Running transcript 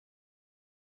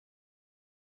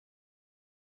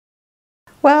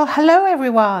Well, hello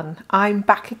everyone. I'm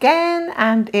back again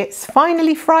and it's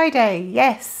finally Friday.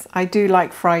 Yes, I do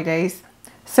like Fridays.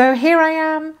 So here I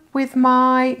am with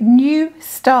my new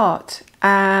start,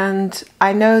 and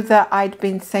I know that I'd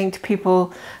been saying to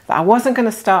people that I wasn't going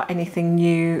to start anything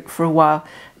new for a while,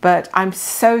 but I'm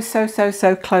so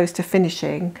close to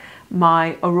finishing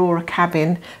my Aurora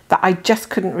cabin that I just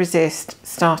couldn't resist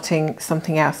starting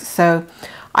something else. So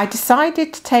I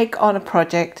decided to take on a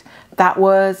project that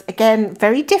was, again,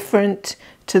 very different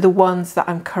to the ones that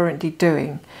I'm currently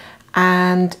doing.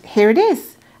 And here it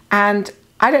is. And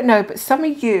I don't know, but some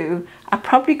of you are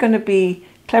probably going to be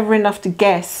clever enough to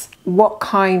guess what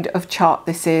kind of chart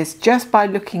this is just by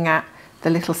looking at the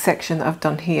little section that I've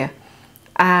done here.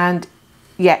 And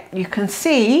yeah, you can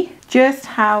see just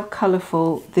how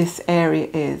colourful this area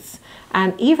is.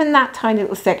 And even that tiny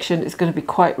little section is going to be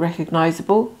quite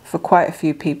recognisable for quite a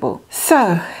few people.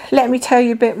 So let me tell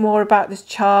you a bit more about this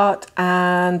chart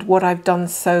and what I've done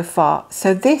so far.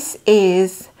 So this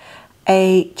is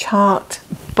a chart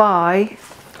by,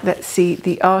 let's see,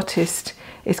 the artist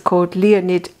is called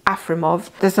Leonid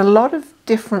Afremov. There's a lot of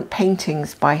different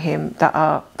paintings by him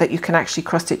that you can actually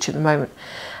cross stitch at the moment.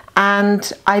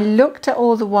 And I looked at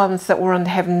all the ones that were on the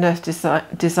Heaven and Earth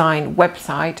Design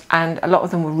website, and a lot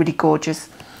of them were really gorgeous.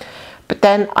 But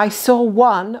then I saw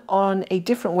one on a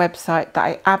different website that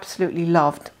I absolutely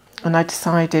loved, and I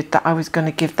decided that I was going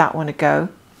to give that one a go.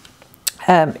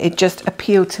 It just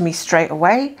appealed to me straight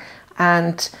away,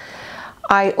 and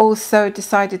I also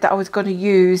decided that I was going to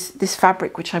use this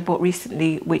fabric which I bought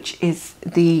recently, which is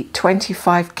the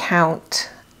 25 count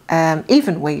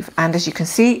evenweave, and as you can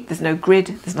see, there's no grid,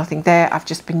 there's nothing there. I've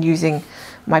just been using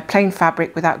my plain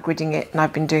fabric without gridding it, and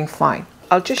I've been doing fine.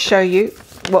 I'll just show you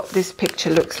what this picture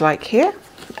looks like here,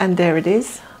 and there it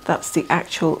is. That's the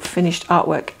actual finished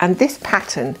artwork, and this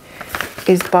pattern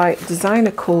is by a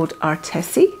designer called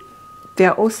Artecy. They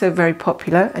are also very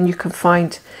popular, and you can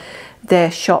find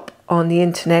their shop on the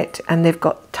internet, and they've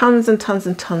got tons and tons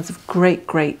and tons of great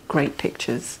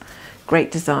pictures,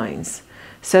 great designs.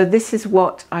 So this is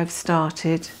what I've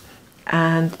started,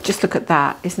 and just look at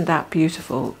that. Isn't that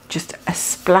beautiful? Just a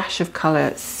splash of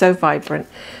colour, so vibrant,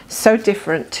 so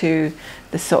different to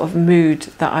the sort of mood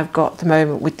that I've got at the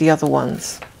moment with the other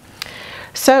ones.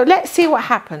 So let's see what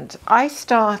happened. I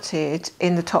started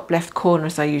in the top left corner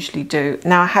as I usually do.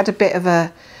 Now I had a bit of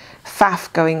a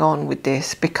faff going on with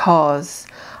this because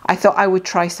I thought I would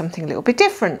try something a little bit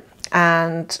different,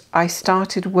 and I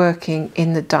started working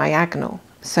in the diagonal.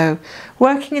 So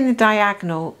working in the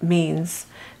diagonal means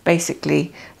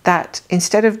basically that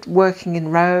instead of working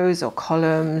in rows or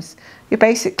columns, you're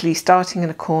basically starting in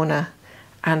a corner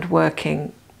and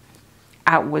working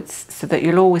outwards so that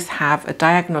you'll always have a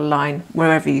diagonal line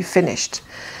wherever you finished.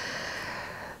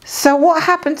 So what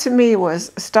happened to me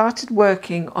was I started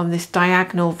working on this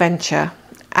diagonal venture,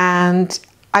 and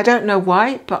I don't know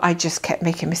why, but I just kept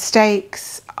making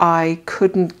mistakes. I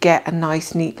couldn't get a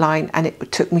nice neat line, and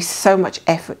it took me so much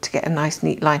effort to get a nice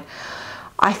neat line.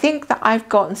 I think that I've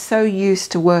gotten so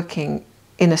used to working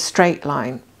in a straight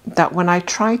line that when I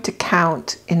tried to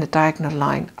count in a diagonal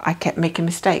line, I kept making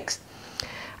mistakes.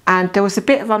 And there was a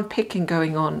bit of unpicking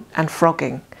going on and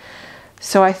frogging.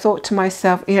 So I thought to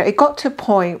myself, you know, it got to a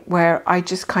point where I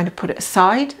just kind of put it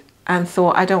aside and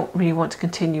thought, I don't really want to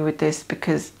continue with this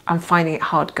because I'm finding it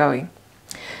hard going.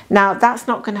 Now, that's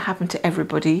not going to happen to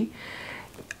everybody.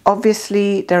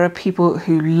 Obviously, there are people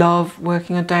who love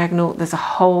working on diagonal. There's a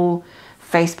whole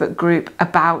Facebook group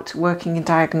about working in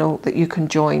diagonal that you can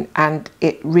join, and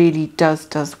it really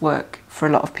does work for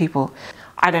a lot of people.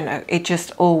 I don't know, it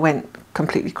just all went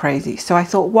completely crazy. So I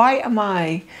thought, why am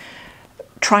I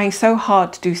trying so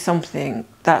hard to do something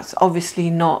that's obviously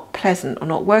not pleasant or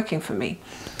not working for me?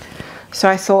 So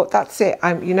I thought, that's it.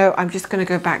 I'm just going to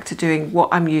go back to doing what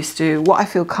I'm used to, what I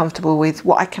feel comfortable with,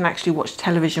 what I can actually watch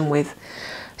television with.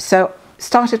 So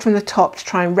started from the top to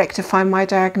try and rectify my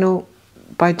diagonal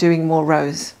by doing more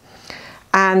rows.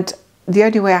 And the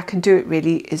only way I can do it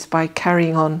really is by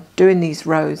carrying on doing these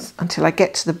rows until I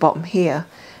get to the bottom here,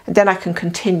 and then I can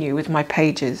continue with my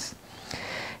pages.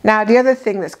 Now, the other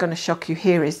thing that's going to shock you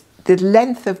here is the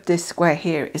length of this square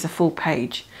here is a full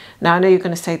page. Now, I know you're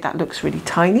going to say that looks really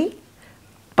tiny.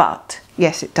 But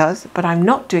yes, it does. But I'm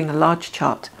not doing a large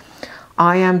chart.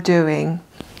 I am doing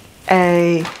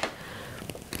I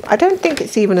don't think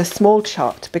it's even a small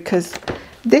chart, because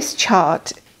this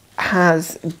chart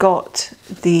has got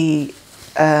the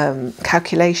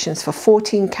calculations for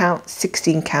 14 count,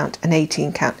 16 count and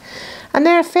 18 count. And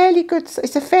they're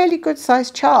it's a fairly good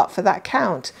sized chart for that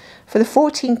count. For the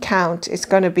 14 count, it's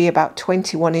going to be about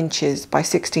 21 inches by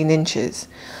 16 inches.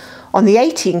 On the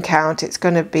 18 count, it's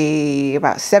going to be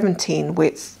about 17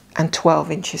 width and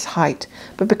 12 inches height.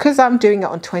 But because I'm doing it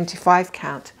on 25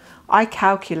 count, I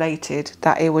calculated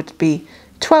that it would be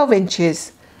 12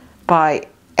 inches by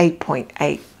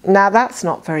 8.8. Now that's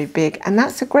not very big, and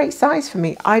that's a great size for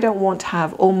me. I don't want to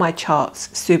have all my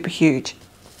charts super huge.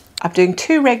 I'm doing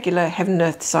 2 regular heaven and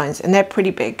earth designs, and they're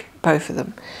pretty big, both of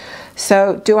them.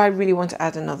 So do I really want to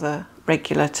add another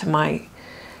regular to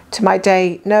my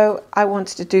day? No, I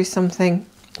wanted to do something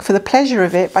for the pleasure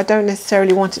of it, but I don't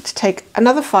necessarily want it to take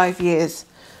another 5 years.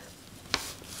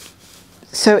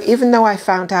 So even though I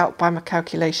found out by my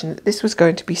calculation that this was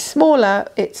going to be smaller,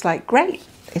 it's like, great,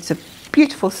 it's a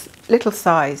beautiful little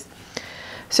size.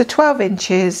 So 12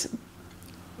 inches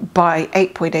by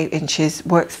 8.8 inches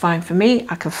works fine for me.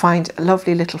 I can find a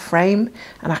lovely little frame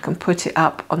and I can put it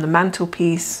up on the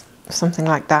mantelpiece, something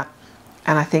like that,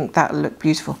 and I think that'll look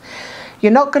beautiful.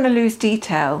 You're not going to lose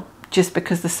detail just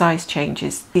because the size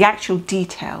changes. The actual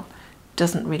detail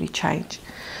doesn't really change.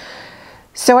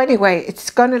 So anyway, it's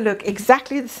going to look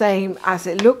exactly the same as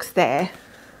it looks there,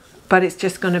 but it's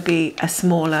just going to be a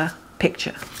smaller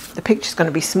picture. The picture's going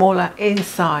to be smaller in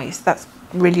size. That's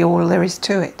really all there is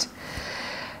to it.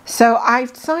 So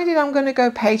I've decided I'm going to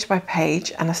go page by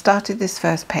page, and I started this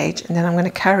first page, and then I'm going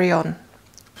to carry on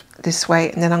this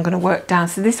way, and then I'm going to work down.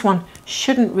 So this one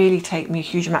shouldn't really take me a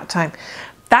huge amount of time.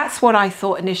 That's what I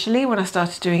thought initially when I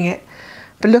started doing it,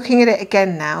 but looking at it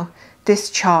again now,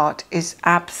 this chart is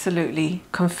absolutely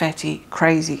confetti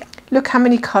crazy. Look how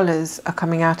many colours are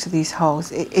coming out of these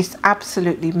holes. It's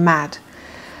absolutely mad.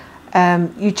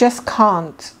 You just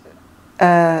can't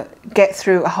get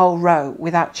through a whole row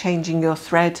without changing your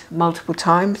thread multiple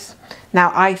times.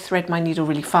 Now I thread my needle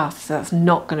really fast, so that's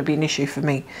not going to be an issue for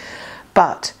me.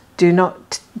 But do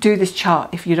not do this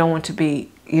chart if you don't want to be,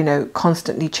 you know,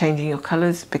 constantly changing your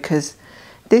colours, because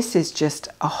this is just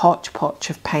a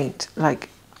hodgepodge of paint. Like,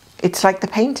 it's like the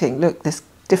painting. Look, there's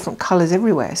different colours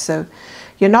everywhere, so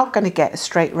you're not going to get a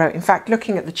straight row. In fact,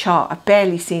 looking at the chart, I've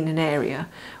barely seen an area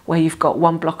where you've got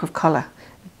one block of colour.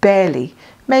 Barely.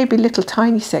 Maybe little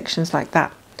tiny sections like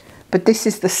that. But this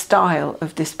is the style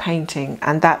of this painting,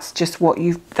 and that's just what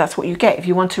you get. If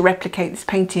you want to replicate this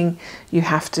painting, you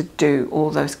have to do all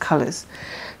those colours.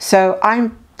 So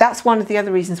that's one of the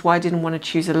other reasons why I didn't want to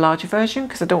choose a larger version,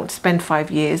 because I don't want to spend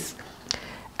 5 years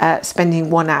spending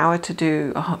 1 hour to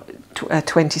do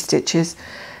 20 stitches.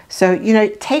 So, you know,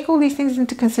 take all these things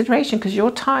into consideration, because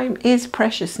your time is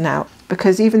precious now.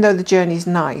 Because even though the journey is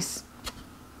nice,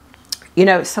 you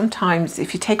know, sometimes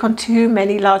if you take on too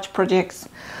many large projects,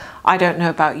 I don't know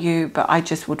about you, but I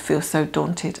just would feel so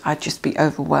daunted. I'd just be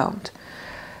overwhelmed.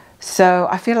 So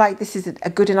I feel like this is a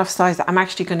good enough size that I'm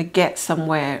actually going to get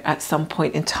somewhere at some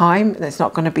point in time, and it's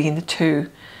not going to be in the too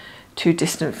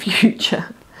distant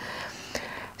future.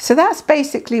 So that's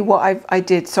basically what I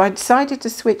did. So I decided to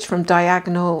switch from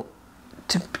diagonal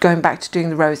to going back to doing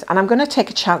the rows, and I'm going to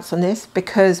take a chance on this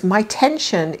because my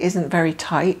tension isn't very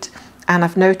tight, and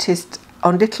I've noticed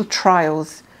on little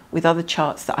trials with other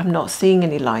charts that I'm not seeing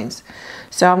any lines.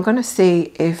 So I'm going to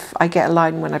see if I get a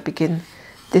line when I begin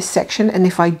this section, and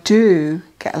if I do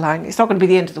get a line, it's not going to be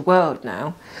the end of the world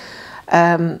now.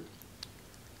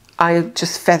 I'll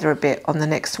just feather a bit on the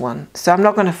next one. So I'm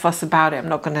not going to fuss about it. I'm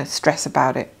not going to stress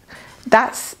about it.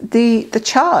 That's the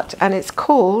chart, and it's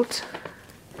called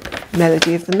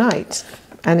Melody of the Night,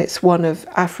 and it's one of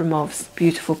Afremov's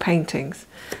beautiful paintings.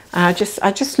 And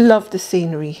I just love the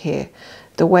scenery here,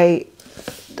 the way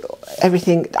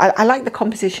everything. I like the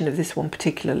composition of this one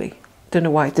particularly. Don't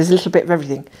know why. There's a little bit of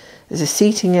everything. There's a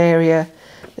seating area,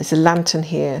 there's a lantern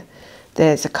here,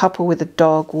 there's a couple with a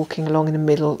dog walking along in the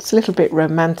middle. It's a little bit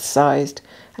romanticised,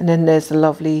 and then there's a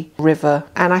lovely river.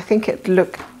 And I think it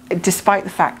look, despite the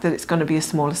fact that it's going to be a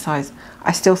smaller size,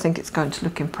 I still think it's going to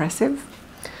look impressive.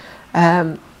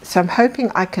 So I'm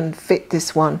hoping I can fit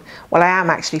this one. Well, I am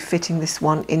actually fitting this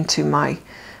one into my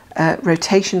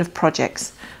rotation of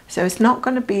projects. So it's not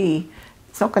going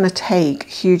to take a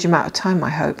huge amount of time, I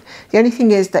hope. The only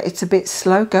thing is that it's a bit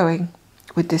slow going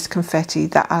with this confetti,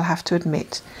 that I'll have to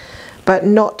admit, but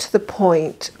not to the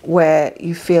point where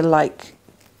you feel like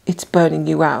it's burning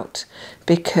you out,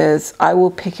 because I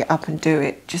will pick it up and do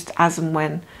it just as and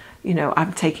when, you know,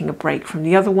 I'm taking a break from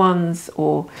the other ones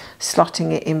or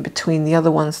slotting it in between the other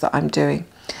ones that I'm doing.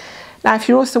 Now, if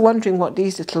you're also wondering what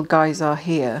these little guys are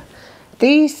here,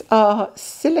 these are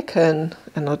silicone,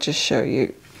 and I'll just show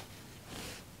you.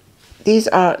 These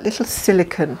are little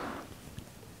silicone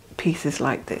pieces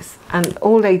like this, and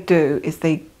all they do is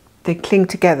they cling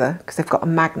together because they've got a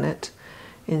magnet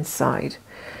inside.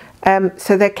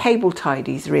 So they're cable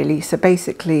tidies really. So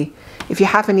basically, if you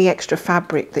have any extra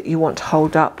fabric that you want to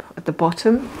hold up at the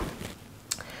bottom.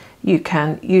 You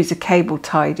can use a cable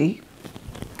tidy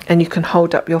and you can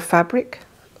hold up your fabric.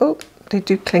 Oh, they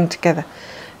do cling together.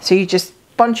 So you just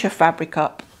bunch your fabric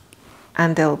up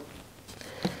and they'll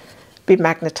be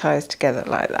magnetized together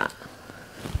like that.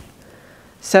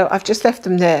 So I've just left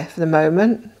them there for the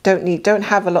moment. Don't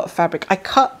have a lot of fabric. I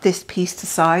cut this piece to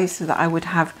size so that I would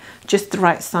have just the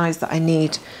right size that I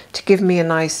need to give me a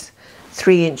nice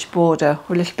 3-inch border,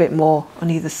 or a little bit more on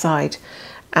either side.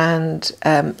 And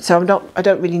so I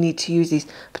don't really need to use these,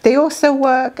 but they also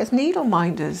work as needle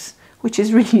minders, which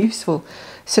is really useful.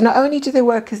 So not only do they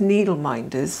work as needle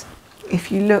minders,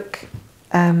 if you look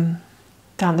down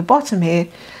the bottom here,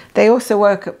 they also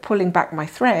work at pulling back my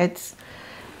threads.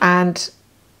 And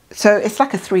so it's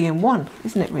like a 3-in-1,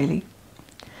 isn't it really?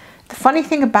 The funny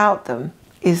thing about them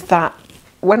is that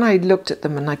when I looked at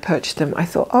them and I purchased them, I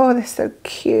thought, oh, they're so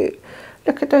cute.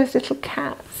 Look at those little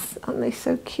cats, aren't they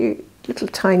so cute? Little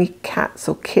tiny cats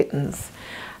or kittens.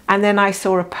 And then I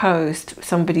saw a post,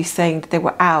 somebody saying that they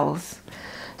were owls.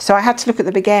 So I had to look at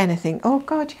them again and think, oh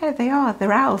God, yeah, they are,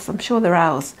 they're owls. I'm sure they're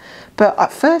owls. But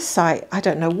at first sight, I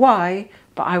don't know why,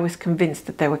 but I was convinced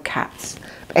that they were cats.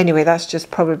 But anyway, that's just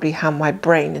probably how my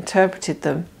brain interpreted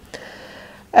them.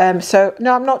 So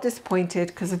no, I'm not disappointed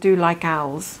because I do like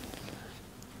owls.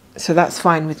 So that's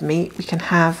fine with me. We can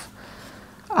have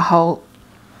a whole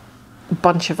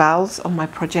bunch of owls on my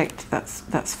project.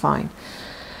 That's fine.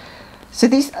 So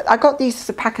I got these as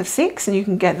a pack of 6, and you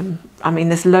can get them, I mean,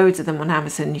 there's loads of them on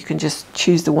Amazon. You can just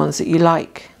choose the ones that you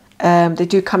like. They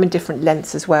do come in different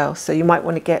lengths as well, so you might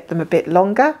want to get them a bit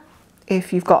longer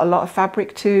if you've got a lot of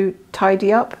fabric to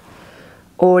tidy up,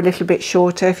 or a little bit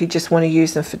shorter if you just want to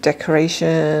use them for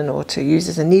decoration or to use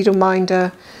as a needle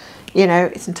minder. You know,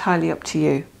 it's entirely up to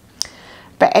you.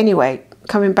 But anyway,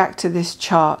 coming back to this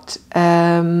chart,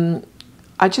 I'm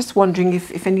just wondering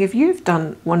if any of you have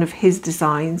done one of his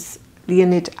designs.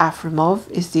 Leonid Afremov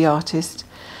is the artist.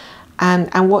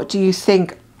 And what do you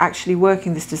think actually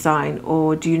working this design,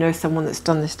 or do you know someone that's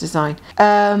done this design?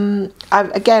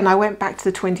 Again, I went back to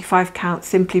the 25 count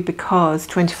simply because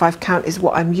 25 count is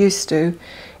what I'm used to.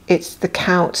 It's the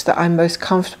count that I'm most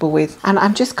comfortable with. And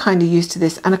I'm just kind of used to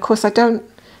this. And of course, I don't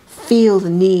feel the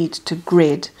need to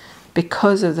grid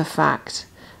because of the fact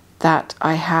that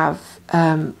I have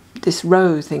this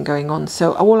row thing going on.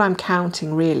 So all I'm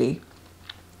counting really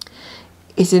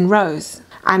is in rows.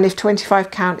 And if 25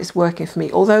 count is working for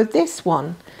me, although this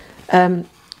one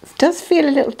does feel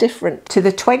a little different to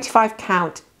the 25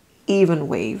 count even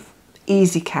weave,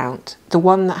 easy count, the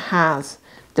one that has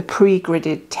the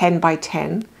pre-gridded 10 by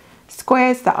 10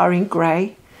 squares that are in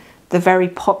grey, the very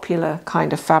popular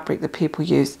kind of fabric that people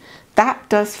use. That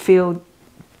does feel,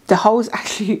 the holes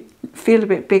actually feel a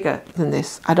bit bigger than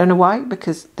this. I don't know why,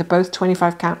 because they're both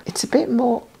 25 count. It's a bit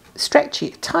more stretchy,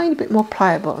 a tiny bit more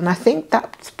pliable, and I think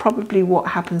that's probably what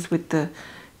happens with the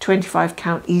 25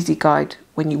 count easy guide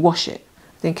when you wash it.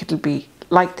 I think it'll be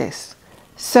like this.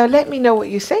 So let me know what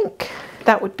you think.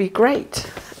 That would be great.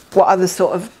 What other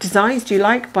sort of designs do you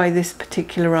like by this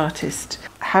particular artist?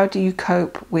 How do you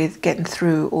cope with getting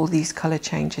through all these color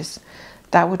changes?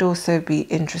 That would also be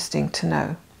interesting to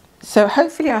know. So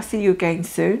hopefully I'll see you again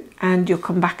soon, and you'll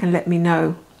come back and let me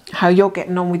know how you're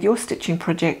getting on with your stitching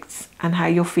projects and how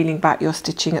you're feeling about your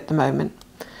stitching at the moment.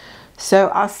 So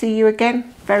I'll see you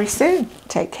again very soon.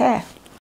 Take care.